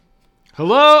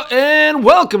Hello and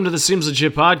welcome to the Seems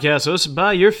Legit podcast, hosted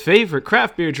by your favorite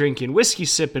craft beer drinking, whiskey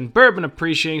sipping, bourbon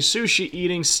appreciating, sushi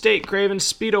eating, steak craving,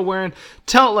 Speedo wearing,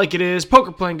 tell it like it is,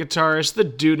 poker playing guitarist, the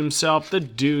dude himself, the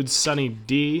dude Sunny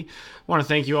D. I want to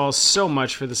thank you all so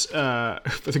much for this, for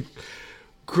the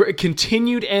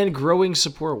continued and growing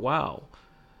support. Wow,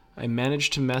 I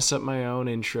managed to mess up my own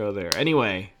intro there.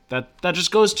 Anyway, that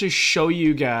just goes to show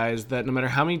you guys that no matter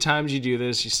how many times you do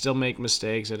this, you still make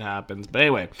mistakes. It happens. But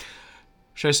anyway.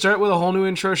 Should I start with a whole new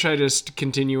intro? Or should I just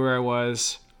continue where I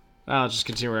was? I'll just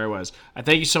continue where I was. I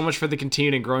thank you so much for the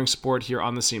continued and growing support here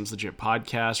on the Seems Legit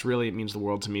podcast. Really, it means the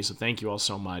world to me, so thank you all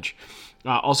so much.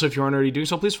 Also, if you aren't already doing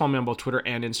so, please follow me on both Twitter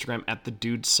and Instagram at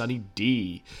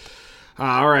TheDudeSunnyD.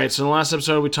 All right, so in the last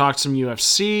episode, we talked some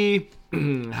UFC,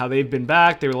 how they've been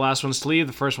back. They were the last ones to leave.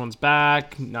 The first one's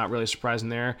back. Not really surprising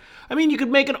there. I mean, you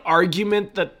could make an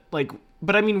argument that,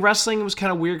 but I mean, wrestling was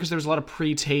kind of weird because there was a lot of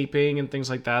pre-taping and things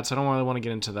like that, so I don't really want to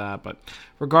get into that. But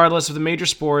regardless of the major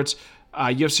sports,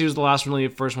 UFC was the last one to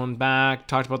leave, first one back.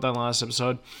 Talked about that in the last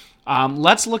episode.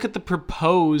 Let's look at the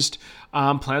proposed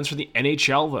plans for the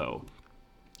NHL, though.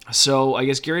 So I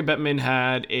guess Gary Bettman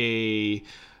had a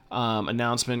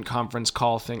announcement conference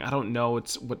call thing. I don't know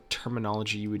what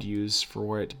terminology you would use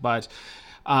for it, but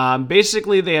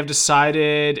basically they have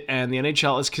decided, and the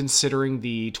NHL is considering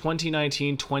the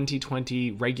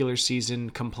 2019-2020 regular season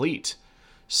complete.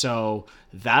 So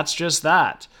that's just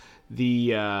that. They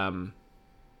have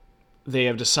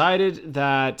decided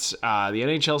that the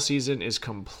NHL season is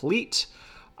complete.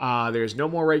 There's no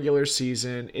more regular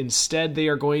season. Instead, they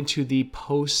are going to the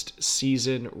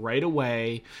postseason right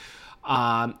away,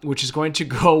 which is going to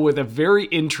go with a very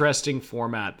interesting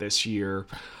format this year.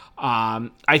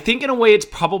 I think in a way it's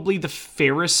probably the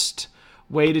fairest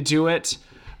way to do it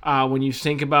when you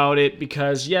think about it,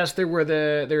 because yes, there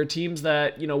are teams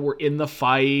that were in the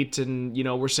fight, and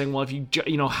we're saying, well, if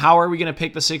how are we going to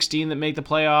pick the 16 that make the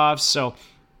playoffs? So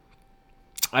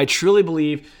I truly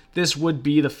believe this would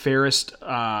be the fairest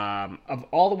of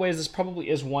all the ways. This probably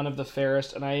is one of the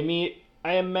fairest, and I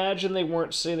imagine they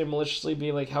weren't saying they're maliciously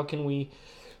being like, how can we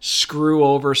screw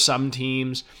over some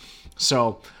teams?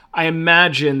 So I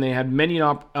imagine they had many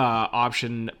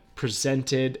option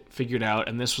presented, figured out,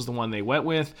 and this was the one they went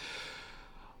with,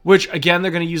 which, again,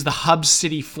 they're going to use the hub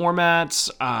city formats.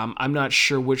 I'm not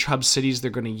sure which hub cities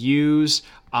they're going to use.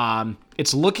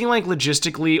 It's looking like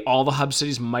logistically all the hub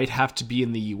cities might have to be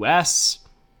in the U.S.,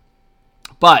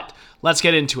 but let's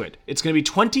get into it. It's going to be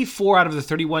 24 out of the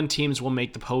 31 teams will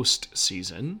make the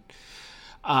postseason.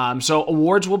 So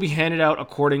awards will be handed out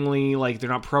accordingly. Like, they're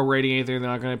not prorating anything.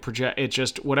 They're not going to project. It's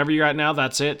just whatever you're at now,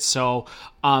 that's it. So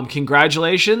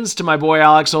congratulations to my boy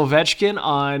Alex Ovechkin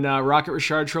on Rocket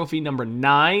Richard Trophy number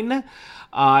 9.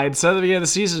 I'd said at the beginning of the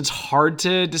season, it's hard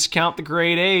to discount the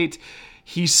grade 8.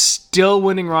 He's still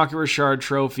winning Rocket Richard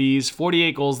trophies.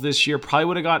 48 goals this year. Probably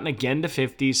would have gotten again to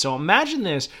 50. So imagine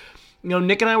this.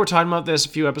 Nick and I were talking about this a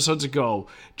few episodes ago.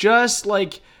 Just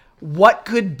like what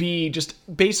could be just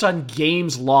based on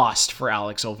games lost for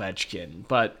Alex Ovechkin.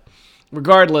 But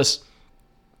regardless,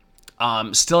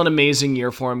 still an amazing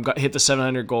year for him. Hit the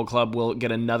 700 goal club. Will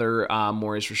get another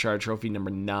Maurice Richard Trophy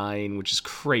number 9, which is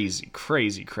crazy,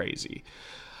 crazy, crazy.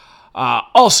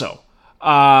 Also,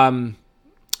 Leon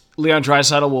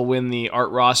Draisaitl will win the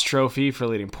Art Ross Trophy for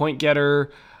leading point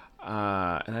getter.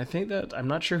 And I think that I'm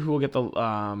not sure who will get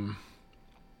the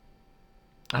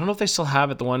I don't know if they still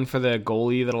have it, the one for the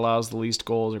goalie that allows the least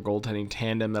goals, or goaltending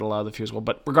tandem that allow the fewest goals.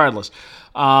 But regardless,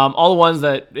 all the ones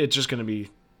that it's just going to be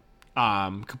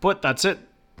kaput. That's it.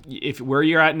 If where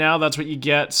you're at now, that's what you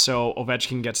get. So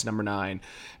Ovechkin gets number 9.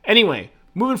 Anyway,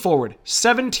 moving forward,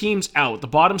 7 teams out. The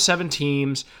bottom 7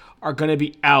 teams are going to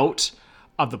be out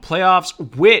of the playoffs,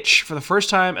 which for the first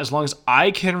time, as long as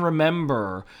I can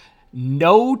remember,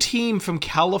 no team from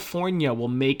California will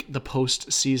make the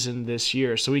postseason this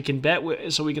year. So we can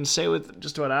say with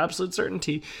just about absolute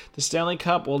certainty, the Stanley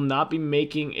Cup will not be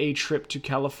making a trip to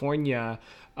California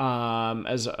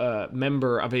as a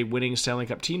member of a winning Stanley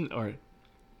Cup team.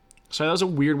 So that was a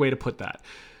weird way to put that.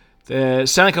 The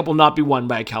Stanley Cup will not be won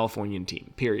by a Californian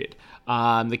team, period.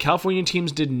 The Californian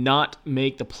teams did not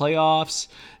make the playoffs,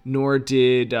 nor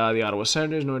did the Ottawa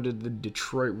Senators, nor did the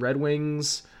Detroit Red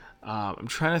Wings. I'm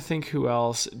trying to think who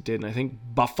else didn't. I think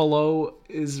Buffalo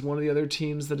is one of the other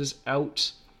teams that is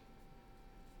out.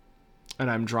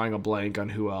 And I'm drawing a blank on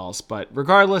who else. But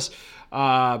regardless,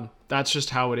 that's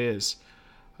just how it is.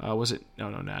 Was it?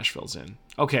 No, Nashville's in.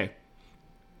 Okay.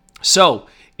 So,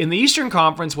 in the Eastern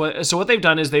Conference, what they've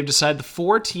done is they've decided the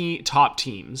 4 top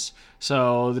teams,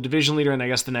 so the division leader and I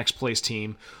guess the next place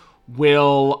team,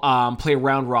 will play a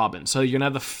round robin. So you're going to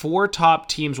have the 4 top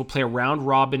teams will play a round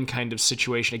robin kind of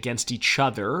situation against each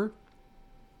other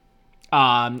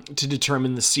to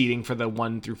determine the seeding for the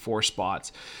 1 through 4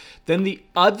 spots. Then the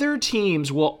other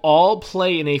teams will all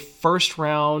play in a first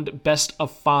round best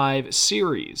of 5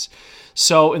 series.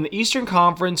 So in the Eastern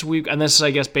Conference, and this is, I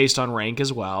guess, based on rank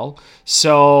as well.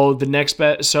 So the next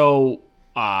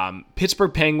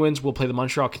Pittsburgh Penguins will play the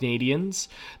Montreal Canadiens.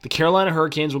 The Carolina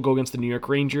Hurricanes will go against the New York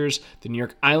Rangers. The New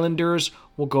York Islanders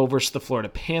will go versus the Florida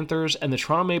Panthers. And the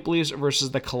Toronto Maple Leafs versus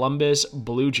the Columbus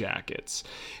Blue Jackets.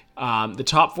 The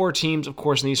top 4 teams, of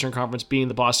course, in the Eastern Conference being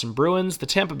the Boston Bruins, the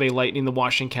Tampa Bay Lightning, the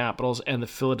Washington Capitals, and the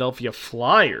Philadelphia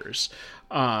Flyers,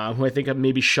 who I think have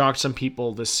maybe shocked some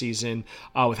people this season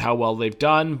with how well they've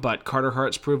done. But Carter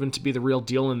Hart's proven to be the real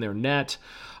deal in their net.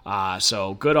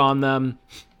 So good on them.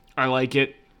 I like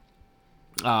it.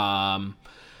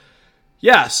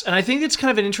 Yes, and I think it's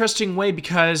kind of an interesting way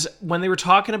because when they were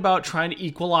talking about trying to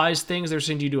equalize things, they're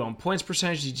saying, do you do it on points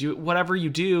percentage? Do you do whatever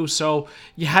you do? So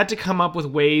you had to come up with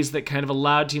ways that kind of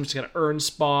allowed teams to kind of earn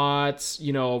spots,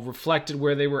 reflected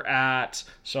where they were at.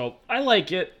 So I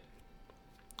like it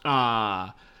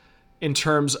in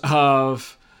terms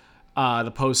of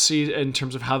the postseason, in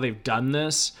terms of how they've done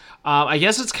this. I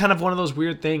guess it's kind of one of those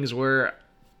weird things where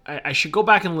I should go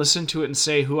back and listen to it and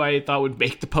say who I thought would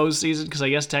make the postseason, because I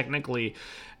guess technically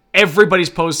everybody's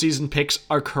postseason picks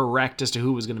are correct as to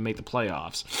who was going to make the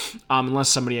playoffs, unless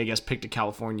somebody, I guess, picked a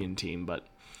Californian team. But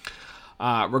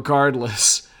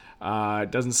regardless,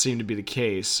 it doesn't seem to be the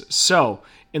case. So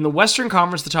in the Western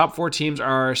Conference, the top 4 teams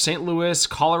are St. Louis,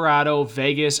 Colorado,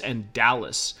 Vegas, and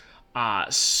Dallas.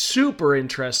 Super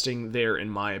interesting there, in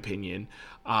my opinion.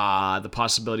 The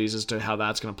possibilities as to how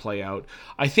that's going to play out.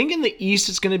 I think in the East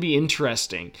it's going to be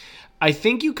interesting. I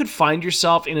think you could find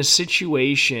yourself in a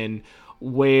situation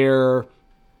where,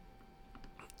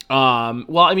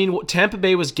 Tampa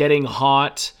Bay was getting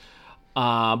hot,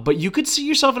 but you could see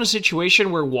yourself in a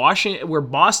situation where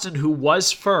Boston, who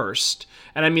was first,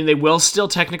 and I mean they will still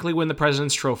technically win the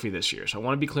President's Trophy this year, so I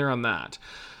want to be clear on that.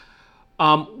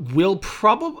 I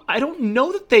don't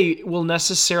know that they will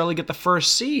necessarily get the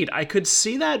first seed. I could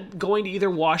see that going to either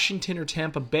Washington or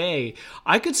Tampa Bay.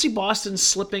 I could see Boston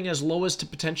slipping as low as to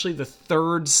potentially the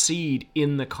 3rd seed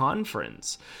in the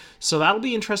conference. So that'll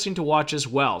be interesting to watch as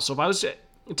well. So if I was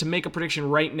to make a prediction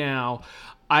right now,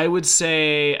 I would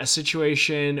say a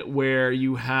situation where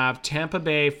you have Tampa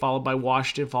Bay followed by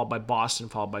Washington, followed by Boston,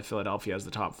 followed by Philadelphia as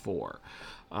the top 4.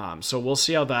 So we'll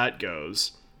see how that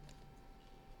goes.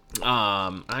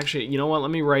 Actually, you know what?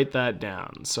 Let me write that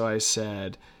down. So I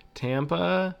said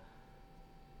Tampa,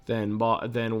 then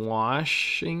Washington,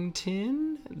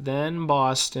 then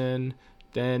Boston,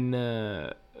 then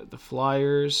the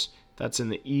Flyers. That's in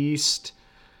the East.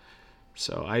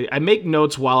 So I make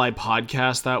notes while I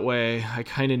podcast that way. I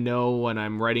kind of know when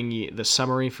I'm writing the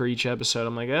summary for each episode.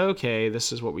 I'm like, okay,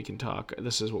 this is what we can talk.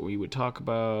 This is what we would talk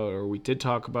about, or we did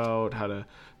talk about, how to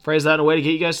phrase that in a way to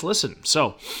get you guys to listen.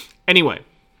 So anyway.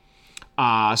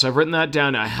 So I've written that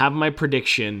down. I have my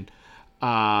prediction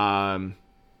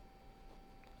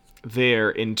there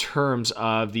in terms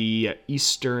of the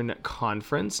Eastern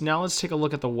Conference. Now let's take a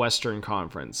look at the Western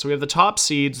Conference. So we have the top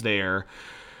seeds there,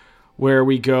 where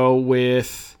we go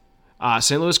with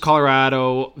St. Louis,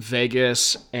 Colorado,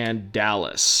 Vegas, and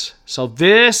Dallas. So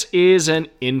this is an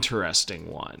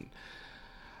interesting one.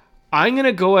 I'm going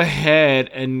to go ahead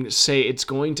and say it's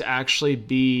going to actually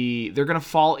be, they're going to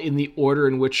fall in the order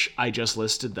in which I just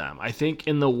listed them. I think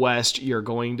in the West, you're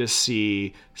going to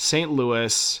see St.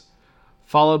 Louis,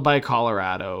 followed by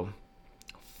Colorado,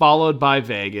 followed by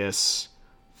Vegas,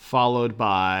 followed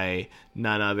by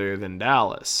none other than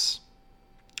Dallas.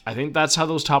 I think that's how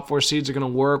those top 4 seeds are going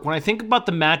to work. When I think about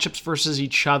the matchups versus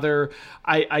each other,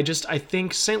 I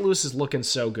think St. Louis is looking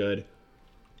so good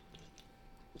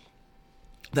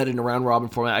that in a round robin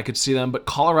format I could see them. But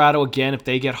Colorado, again, if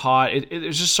they get hot,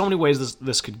 there's just so many ways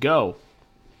this could go.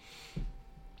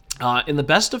 In the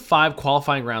best of 5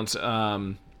 qualifying rounds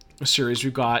series,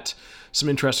 we've got some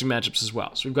interesting matchups as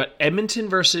well. So we've got Edmonton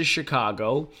versus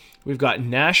Chicago. We've got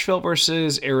Nashville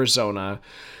versus Arizona.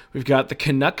 We've got the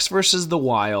Canucks versus the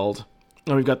Wild.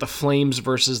 And we've got the Flames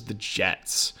versus the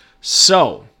Jets.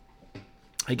 So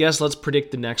I guess let's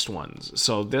predict the next ones.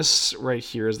 So this right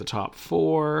here is the top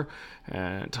 4.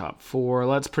 And top 4.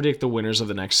 Let's predict the winners of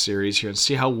the next series here and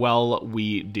see how well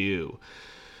we do.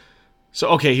 So,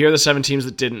 okay, here are the 7 teams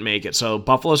that didn't make it. So,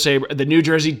 Buffalo Sabres, the New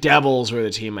Jersey Devils were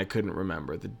the team I couldn't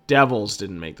remember. The Devils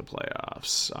didn't make the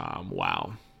playoffs.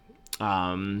 Wow.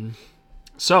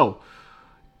 So,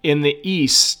 in the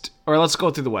East, or let's go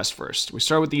through the West first. We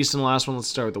start with the East and the last one. Let's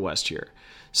start with the West here.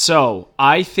 So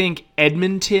I think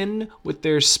Edmonton, with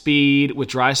their speed, with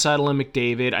Draisaitl and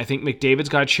McDavid, I think McDavid's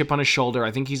got a chip on his shoulder.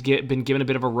 I think he's been given a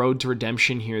bit of a road to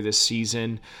redemption here this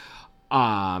season.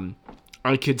 I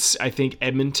think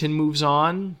Edmonton moves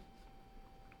on.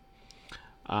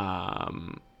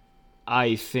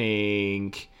 I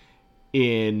think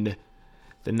in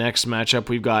the next matchup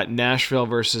we've got Nashville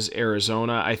versus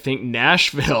Arizona. I think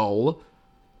Nashville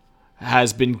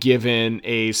has been given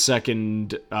a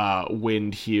second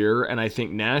wind here, and I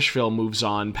think Nashville moves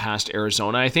on past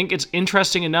Arizona. I think it's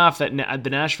interesting enough that the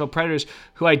Nashville Predators,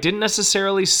 who I didn't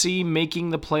necessarily see making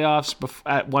the playoffs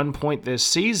at one point this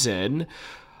season,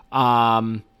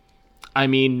 now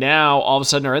all of a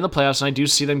sudden are in the playoffs, and I do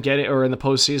see them getting, or in the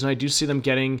postseason, I do see them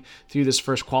getting through this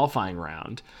first qualifying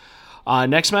round.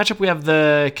 Next matchup, we have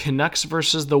the Canucks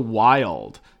versus the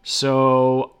Wild.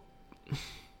 So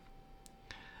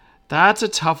that's a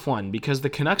tough one because the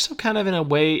Canucks have kind of, in a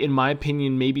way, in my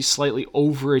opinion, maybe slightly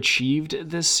overachieved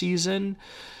this season.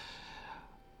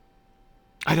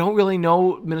 I don't really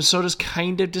know. Minnesota's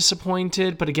kind of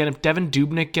disappointed, but again, if Devin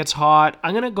Dubnyk gets hot,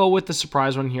 I'm going to go with the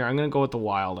surprise one here. I'm going to go with the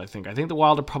Wild, I think. I think the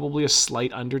Wild are probably a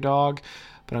slight underdog,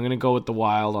 but I'm going to go with the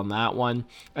Wild on that one.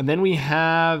 And then we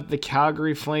have the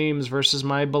Calgary Flames versus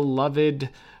my beloved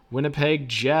Winnipeg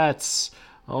Jets.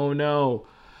 Oh, no.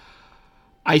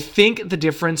 I think the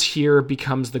difference here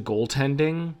becomes the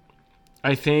goaltending.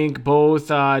 I think both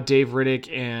Dave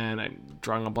Riddick and, I'm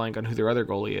drawing a blank on who their other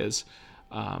goalie is,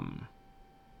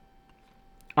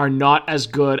 are not as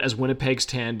good as Winnipeg's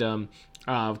tandem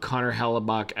of Connor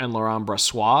Hellebuck and Laurent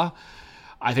Brossoit.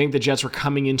 I think the Jets were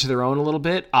coming into their own a little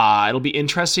bit. It'll be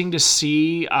interesting to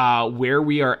see where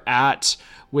we are at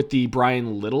with the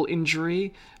Brian Little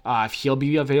injury, if he'll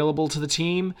be available to the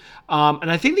team.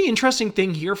 And I think the interesting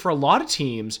thing here for a lot of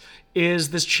teams is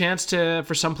this chance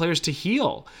for some players to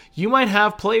heal. You might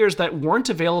have players that weren't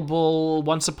available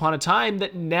once upon a time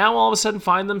that now all of a sudden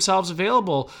find themselves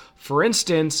available. For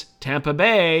instance, Tampa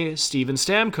Bay, Steven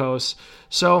Stamkos.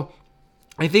 So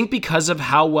I think because of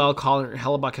how well Connor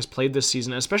Hellebuck has played this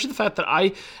season, especially the fact that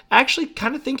I actually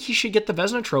kind of think he should get the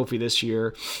Vezina Trophy this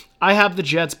year, I have the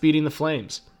Jets beating the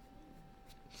Flames.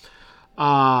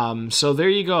 So there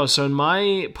you go. So in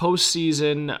my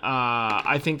postseason,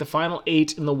 I think the final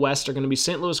 8 in the West are going to be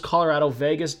St. Louis, Colorado,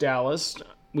 Vegas, Dallas.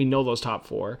 We know those top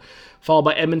 4. Followed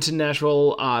by Edmonton,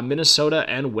 Nashville, Minnesota,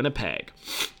 and Winnipeg.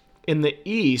 In the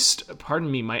East,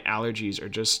 pardon me, my allergies are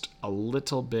just a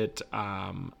little bit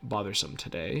bothersome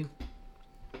today.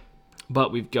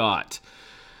 But we've got,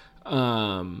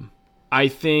 I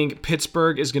think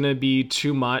Pittsburgh is going to be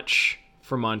too much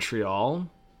for Montreal.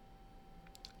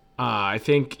 I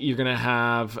think you're going to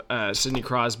have Sidney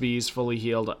Crosby's fully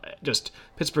healed. Just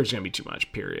Pittsburgh's going to be too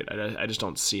much, period. I just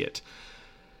don't see it.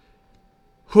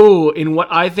 In what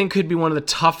I think could be one of the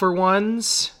tougher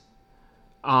ones,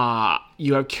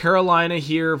 you have Carolina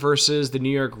here versus the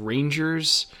New York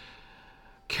Rangers.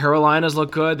 Carolina's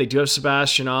look good. They do have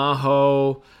Sebastian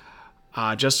Aho.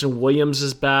 Justin Williams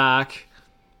is back.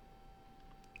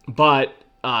 But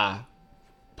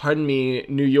pardon me,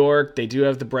 New York, they do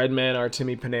have the breadman,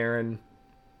 Artemi Panarin.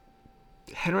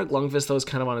 Henrik Lundqvist, though, is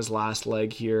kind of on his last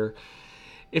leg here.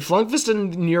 If Lundqvist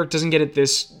in New York doesn't get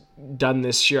it done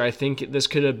this year, I think this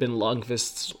could have been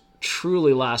Lundqvist's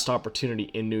truly last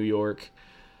opportunity in New York.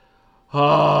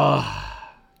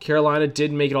 Carolina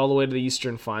did make it all the way to the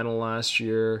Eastern Final last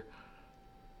year.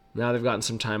 Now they've gotten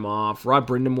some time off. Rod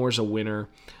Brindamore's a winner.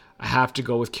 I have to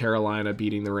go with Carolina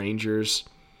beating the Rangers.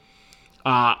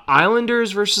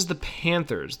 Islanders versus the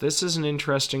Panthers. This is an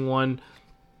interesting one.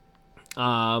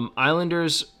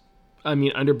 Islanders,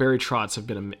 under Barry Trotz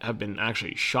have been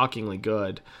actually shockingly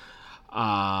good.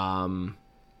 But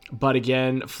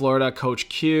again, Florida Coach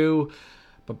Q,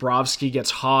 Bobrovsky gets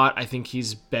hot. I think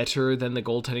he's better than the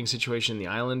goaltending situation in the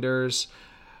Islanders.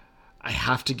 I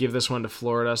have to give this one to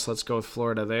Florida, so let's go with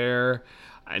Florida there.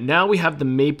 And now we have the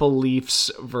Maple Leafs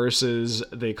versus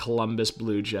the Columbus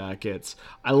Blue Jackets.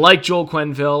 I like Joel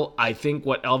Quenneville. I think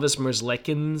what Elvis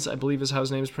Merzlikins, I believe is how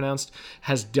his name is pronounced,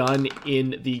 has done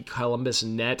in the Columbus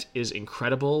net is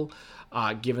incredible,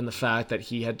 given the fact that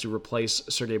he had to replace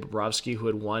Sergei Bobrovsky, who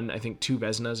had won, I think, 2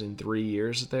 Vezinas in 3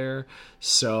 years there.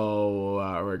 So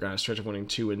we're going to stretch of winning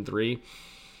 2 and 3.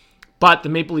 But the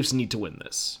Maple Leafs need to win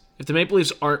this. If the Maple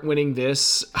Leafs aren't winning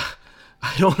this,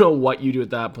 I don't know what you do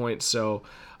at that point, so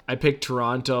I picked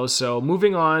Toronto. So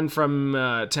moving on from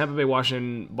Tampa Bay,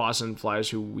 Washington, Boston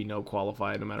Flyers, who we know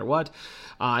qualify no matter what.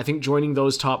 I think joining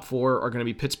those top 4 are going to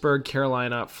be Pittsburgh,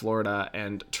 Carolina, Florida,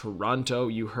 and Toronto.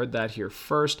 You heard that here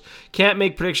first. Can't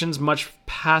make predictions much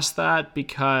past that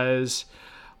because,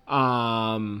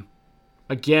 again,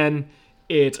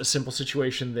 it's a simple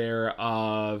situation there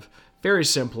of, very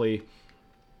simply,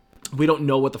 we don't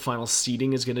know what the final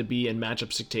seeding is going to be, and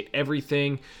matchups dictate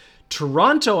everything.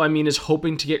 Toronto, is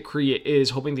hoping to get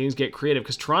hoping things get creative,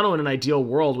 because Toronto, in an ideal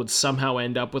world, would somehow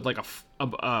end up with like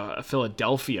a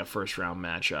Philadelphia first round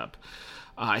matchup.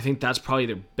 I think that's probably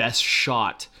their best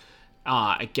shot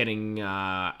at getting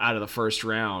out of the first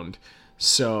round.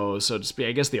 So to speak,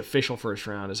 I guess the official first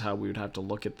round is how we would have to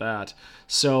look at that.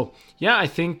 So yeah, I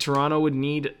think Toronto would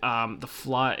need the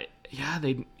Fly.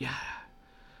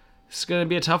 It's going to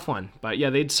be a tough one. But yeah,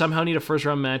 they'd somehow need a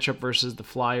first-round matchup versus the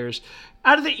Flyers.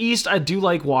 Out of the East, I do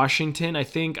like Washington. I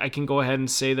think I can go ahead and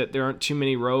say that there aren't too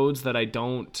many roads that I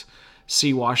don't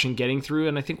see Washington getting through,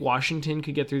 and I think Washington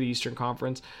could get through the Eastern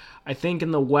Conference. I think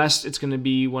in the West, it's going to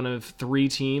be one of three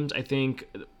teams. I think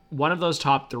one of those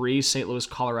top three, St. Louis,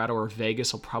 Colorado, or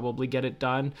Vegas, will probably get it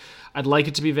done. I'd like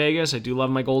it to be Vegas. I do love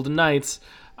my Golden Knights.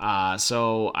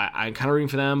 So I'm kind of rooting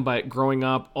for them, but growing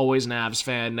up, always an Avs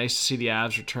fan. Nice to see the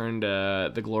Avs return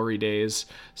to the glory days.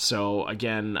 So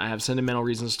again, I have sentimental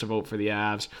reasons to vote for the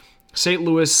Avs. St.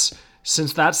 Louis,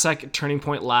 since that second turning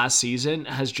point last season,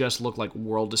 has just looked like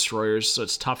world destroyers, so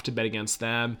it's tough to bet against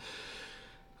them.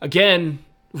 Again,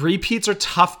 repeats are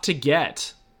tough to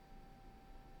get.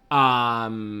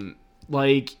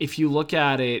 If you look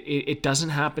at it, it doesn't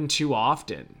happen too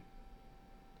often.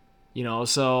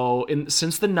 So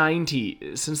since the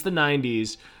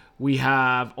 90s, we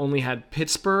have only had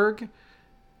Pittsburgh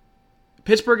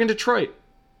and Detroit.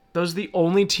 Those are the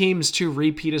only teams to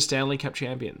repeat as Stanley Cup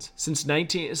champions. Since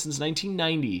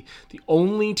 1990, the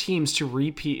only teams to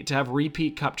have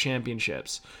repeat Cup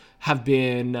championships have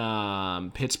been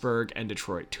Pittsburgh and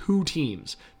Detroit. Two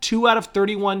teams. 2 out of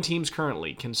 31 teams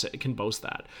currently can boast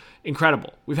that.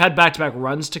 Incredible. We've had back-to-back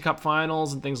runs to Cup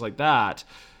finals and things like that.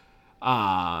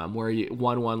 Where you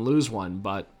won one, lose one,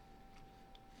 but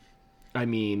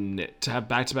to have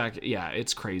back-to-back, yeah,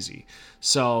 it's crazy.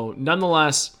 So,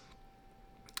 nonetheless,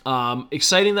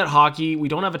 exciting that hockey, we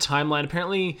don't have a timeline.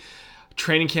 Apparently,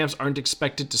 training camps aren't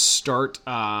expected to start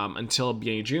until the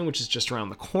beginning of June, which is just around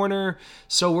the corner.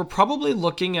 So, we're probably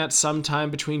looking at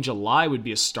sometime between July would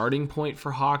be a starting point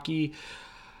for hockey.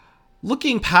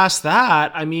 Looking past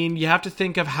that, you have to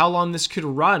think of how long this could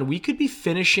run. We could be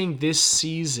finishing this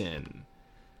season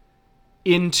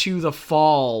into the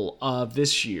fall of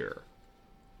this year.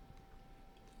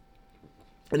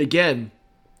 And again,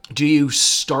 do you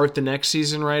start the next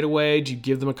season right away? Do you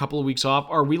give them a couple of weeks off?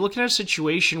 Are we looking at a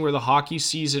situation where the hockey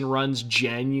season runs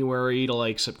January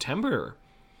to September?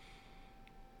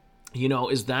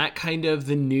 Is that kind of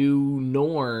the new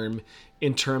norm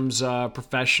in terms of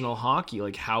professional hockey,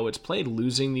 how it's played,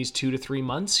 losing these 2 to 3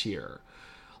 months here?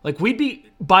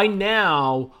 By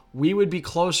now, we would be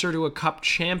closer to a Cup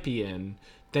champion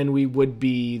than we would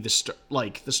be the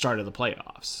start of the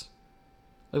playoffs.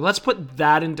 Let's put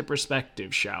that into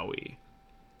perspective, shall we?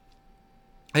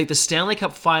 I think the Stanley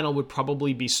Cup final would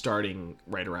probably be starting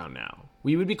right around now.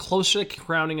 We would be closer to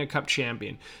crowning a Cup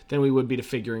champion than we would be to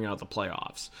figuring out the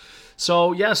playoffs.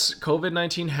 So, yes,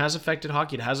 COVID-19 has affected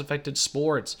hockey. It has affected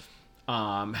sports,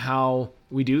 how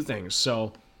we do things.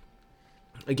 So,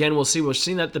 again, we'll see. We're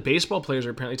seeing that the baseball players are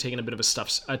apparently taking a bit of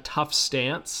a tough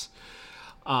stance,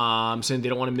 saying they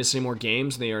don't want to miss any more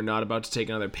games. They are not about to take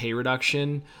another pay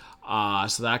reduction.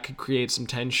 So that could create some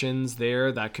tensions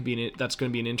there. That's going to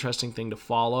be an interesting thing to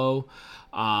follow,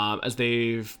 as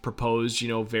they've proposed,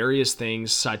 various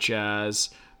things such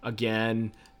as,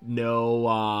 again,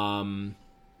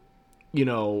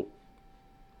 how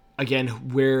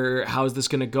is this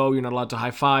going to go? You're not allowed to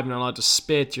high five. You're not allowed to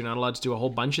spit. You're not allowed to do a whole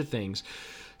bunch of things.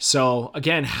 So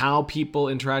again, how people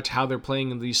interact, how they're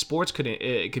playing in these sports could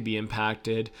be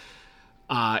impacted.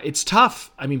 It's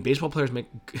tough. Baseball players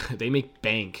make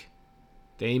bank.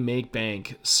 They make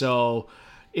bank. So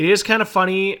it is kind of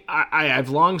funny. I've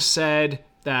long said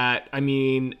that,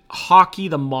 hockey,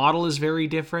 the model is very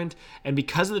different. And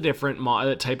because of the different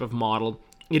type of model,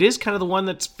 it is kind of the one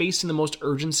that's facing the most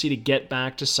urgency to get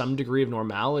back to some degree of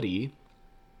normality.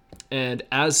 And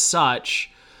as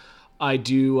such, I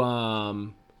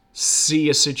do see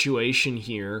a situation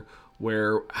here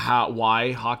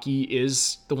why hockey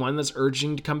is the one that's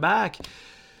urging to come back.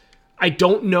 I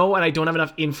don't know, and I don't have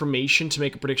enough information to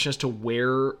make a prediction as to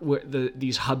where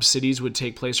these hub cities would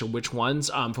take place or which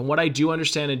ones. From what I do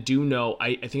understand and do know,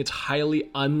 I think it's highly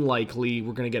unlikely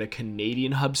we're going to get a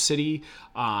Canadian hub city.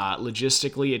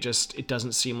 Logistically, it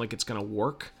doesn't seem like it's going to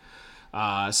work.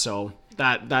 So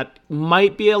that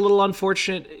might be a little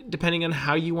unfortunate, depending on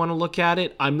how you want to look at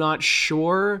it. I'm not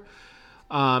sure,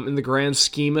 in the grand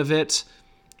scheme of it,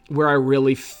 where I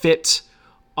really fit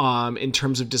in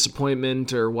terms of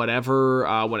disappointment or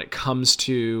whatever when it comes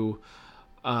to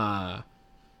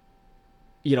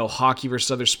hockey versus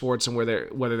other sports and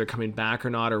whether they're coming back or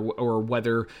not, or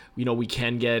whether we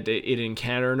can get it in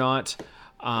Canada or not.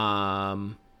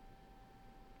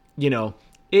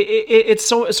 It's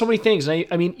so many things. And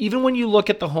I mean, even when you look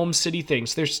at the home city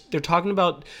things, they're talking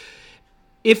about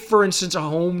if, for instance, a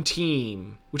home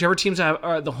team, whichever teams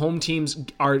the home teams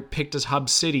are picked as hub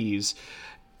cities,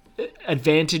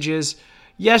 advantages.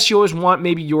 Yes, you always want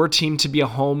maybe your team to be a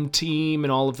home team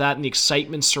and all of that and the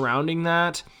excitement surrounding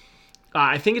that.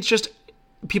 I think it's just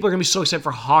people are going to be so excited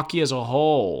for hockey as a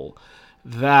whole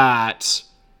that,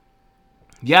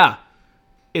 yeah,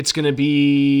 it's going to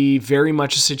be very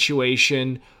much a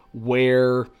situation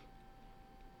where,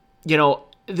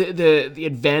 the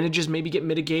advantages maybe get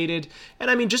mitigated.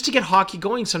 And I mean, just to get hockey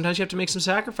going, sometimes you have to make some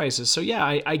sacrifices. So yeah,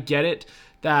 I get it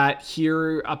that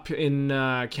here up in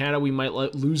Canada, we might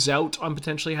lose out on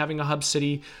potentially having a hub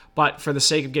city. But for the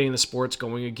sake of getting the sports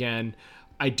going again,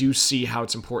 I do see how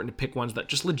it's important to pick ones that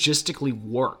just logistically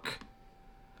work.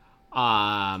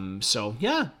 So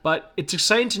yeah, but it's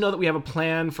exciting to know that we have a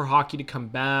plan for hockey to come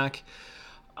back.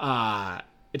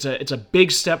 It's a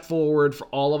big step forward for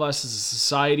all of us as a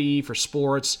society, for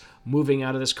sports, moving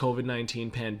out of this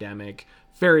COVID-19 pandemic.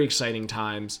 Very exciting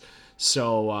times.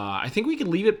 So I think we can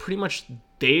leave it pretty much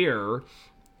there,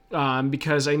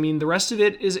 because I mean the rest of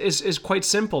it is quite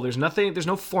simple. There's no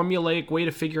formulaic way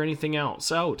to figure anything else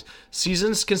out.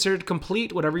 Season's considered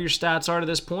complete. Whatever your stats are to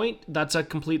this point, that's a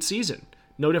complete season.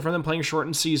 No different than playing a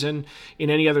shortened season in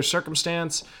any other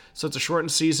circumstance. So it's a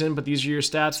shortened season, but these are your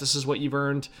stats. This is what you've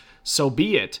earned. So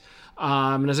be it.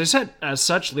 And as I said, as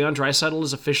such, Leon Draisaitl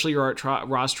is officially your Art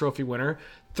Ross Trophy winner.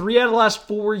 3 out of the last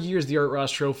 4 years, the Art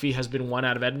Ross Trophy has been won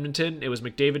out of Edmonton. It was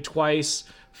McDavid twice,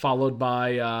 followed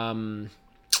by,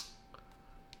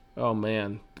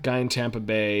 the guy in Tampa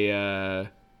Bay.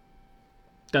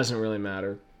 Doesn't really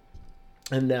matter.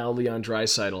 And now Leon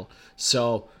Draisaitl.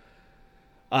 So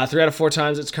 3 out of 4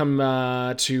 times it's come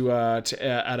to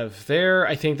out of there.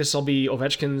 I think this will be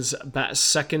Ovechkin's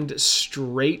second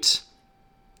straight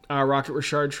Rocket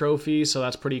Richard Trophy, so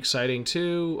that's pretty exciting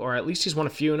too. Or at least he's won a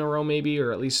few in a row, maybe,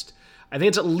 or at least I think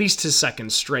it's at least his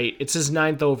second straight. It's his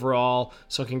 9th overall,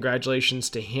 so congratulations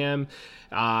to him.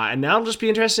 And now it'll just be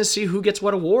interesting to see who gets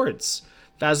what awards.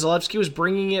 Vasilevsky was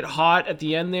bringing it hot at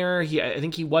the end there. I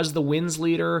think he was the wins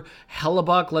leader.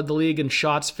 Hellebuck led the league in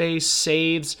shots faced,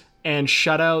 saves, and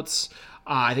shutouts.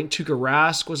 I think Tuukka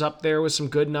Rask was up there with some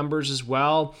good numbers as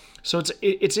well. So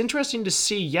it's interesting to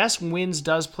see. Yes, wins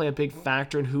does play a big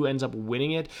factor in who ends up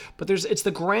winning it, but it's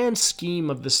the grand scheme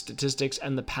of the statistics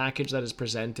and the package that is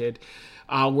presented,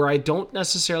 where I don't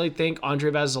necessarily think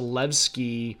Andrei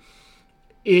Vasilevsky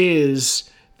is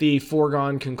the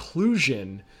foregone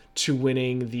conclusion to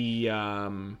winning the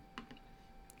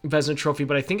Vezina Trophy,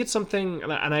 but I think it's something,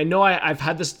 and I know I've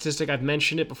had the statistic, I've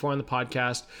mentioned it before on the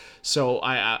podcast, so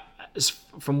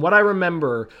from what I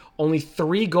remember, only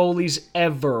 3 goalies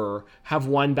ever have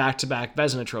won back-to-back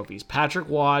Vezina trophies. Patrick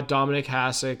Waugh, Dominic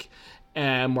Hasek,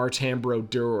 and Martin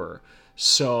Brodeur.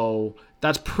 So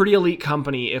that's pretty elite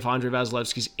company if Andrei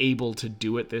Vasilevsky's able to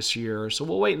do it this year. So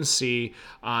we'll wait and see.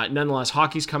 Nonetheless,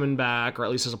 hockey's coming back, or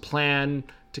at least has a plan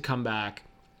to come back.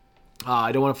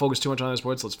 I don't want to focus too much on other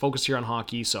sports. Let's focus here on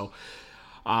hockey. So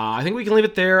I think we can leave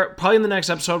it there. Probably in the next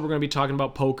episode, we're going to be talking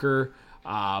about poker.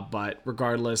 But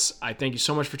regardless, I thank you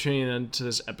so much for tuning in to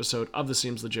this episode of the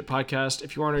Seems Legit podcast.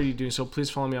 If you aren't already doing so, please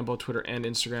follow me on both Twitter and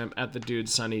Instagram at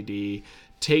TheDudeSunnyD.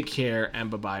 Take care and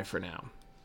bye-bye for now.